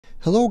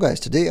Hello guys,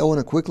 today I want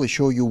to quickly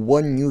show you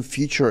one new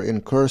feature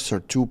in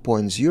Cursor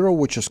 2.0,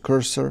 which is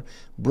Cursor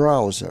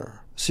Browser.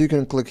 So you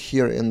can click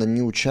here in the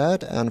new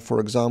chat and, for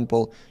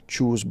example,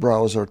 choose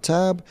Browser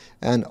tab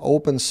and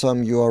open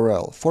some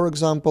URL. For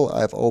example,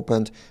 I've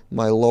opened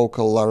my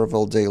local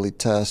Laravel daily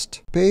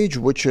test page,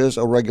 which is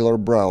a regular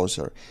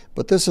browser.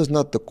 But this is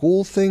not the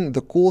cool thing.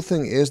 The cool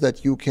thing is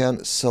that you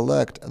can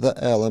select the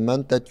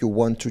element that you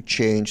want to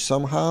change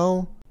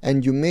somehow.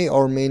 And you may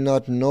or may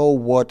not know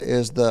what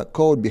is the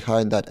code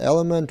behind that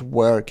element.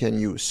 Where can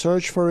you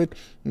search for it?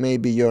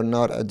 Maybe you're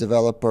not a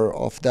developer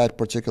of that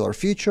particular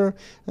feature.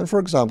 And for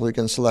example, you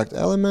can select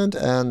element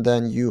and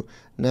then you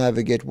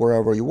navigate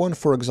wherever you want.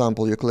 For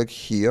example, you click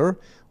here,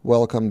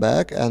 welcome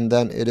back, and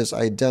then it is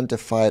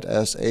identified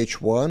as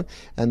H1.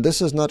 And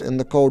this is not in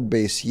the code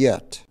base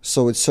yet.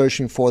 So it's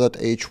searching for that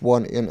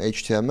H1 in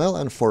HTML.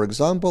 And for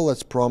example,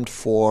 let's prompt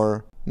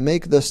for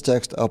make this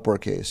text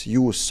uppercase.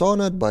 Use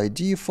Sonnet by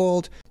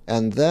default,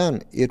 and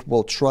then it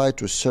will try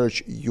to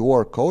search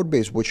your code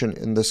base, which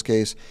in this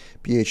case,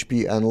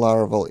 PHP and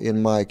Laravel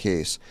in my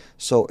case.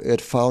 So it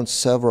found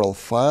several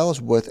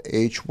files with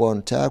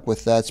H1 tag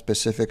with that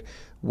specific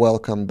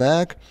welcome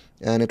back,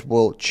 and it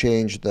will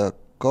change the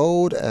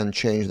code and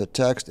change the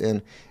text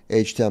in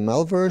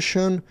HTML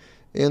version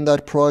in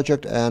that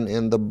project and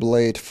in the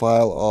blade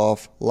file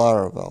of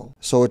Laravel.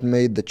 So it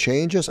made the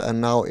changes, and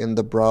now in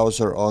the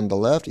browser on the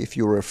left, if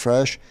you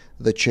refresh,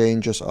 the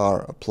changes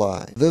are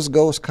applied. This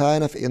goes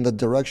kind of in the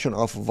direction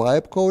of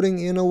vibe coding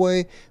in a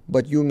way,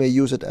 but you may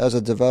use it as a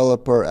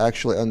developer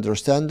actually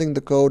understanding the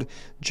code,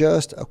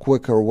 just a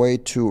quicker way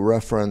to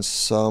reference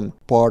some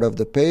part of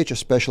the page,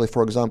 especially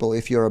for example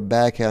if you're a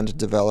back-end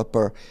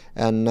developer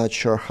and not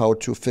sure how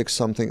to fix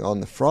something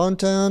on the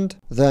front end.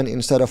 Then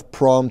instead of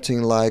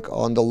prompting like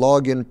on the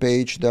login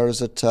page there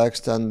is a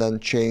text and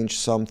then change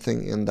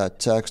something in that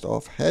text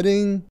of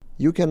heading,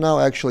 you can now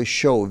actually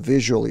show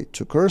visually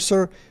to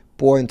cursor,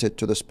 point it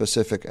to the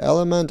specific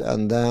element,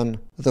 and then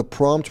the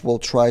prompt will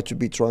try to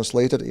be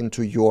translated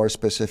into your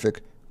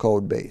specific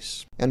code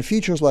base. And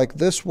features like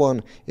this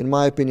one, in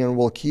my opinion,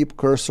 will keep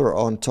Cursor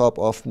on top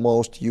of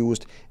most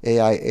used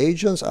AI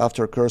agents.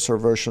 After Cursor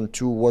version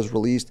 2 was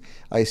released,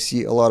 I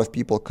see a lot of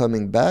people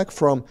coming back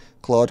from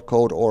Claude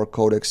Code or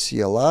Codex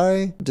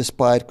CLI.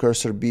 Despite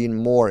Cursor being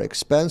more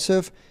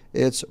expensive,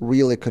 it's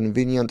really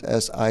convenient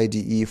as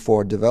IDE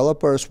for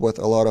developers with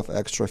a lot of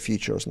extra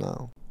features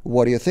now.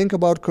 What do you think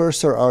about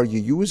Cursor? Are you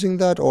using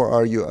that, or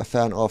are you a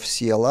fan of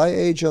CLI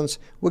agents?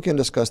 We can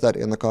discuss that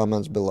in the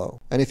comments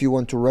below. And if you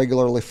want to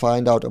regularly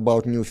find out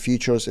about new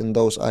features in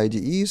those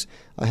IDEs,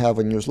 I have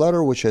a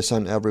newsletter which I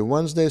send every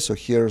Wednesday. So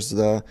here's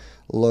the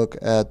look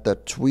at the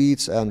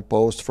tweets and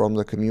posts from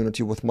the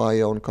community with my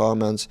own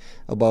comments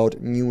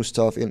about new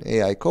stuff in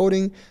AI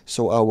coding.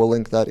 So I will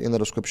link that in the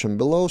description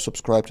below.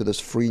 Subscribe to this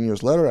free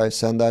newsletter. I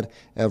send that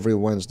every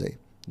Wednesday.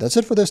 That's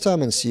it for this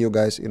time, and see you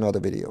guys in other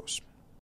videos.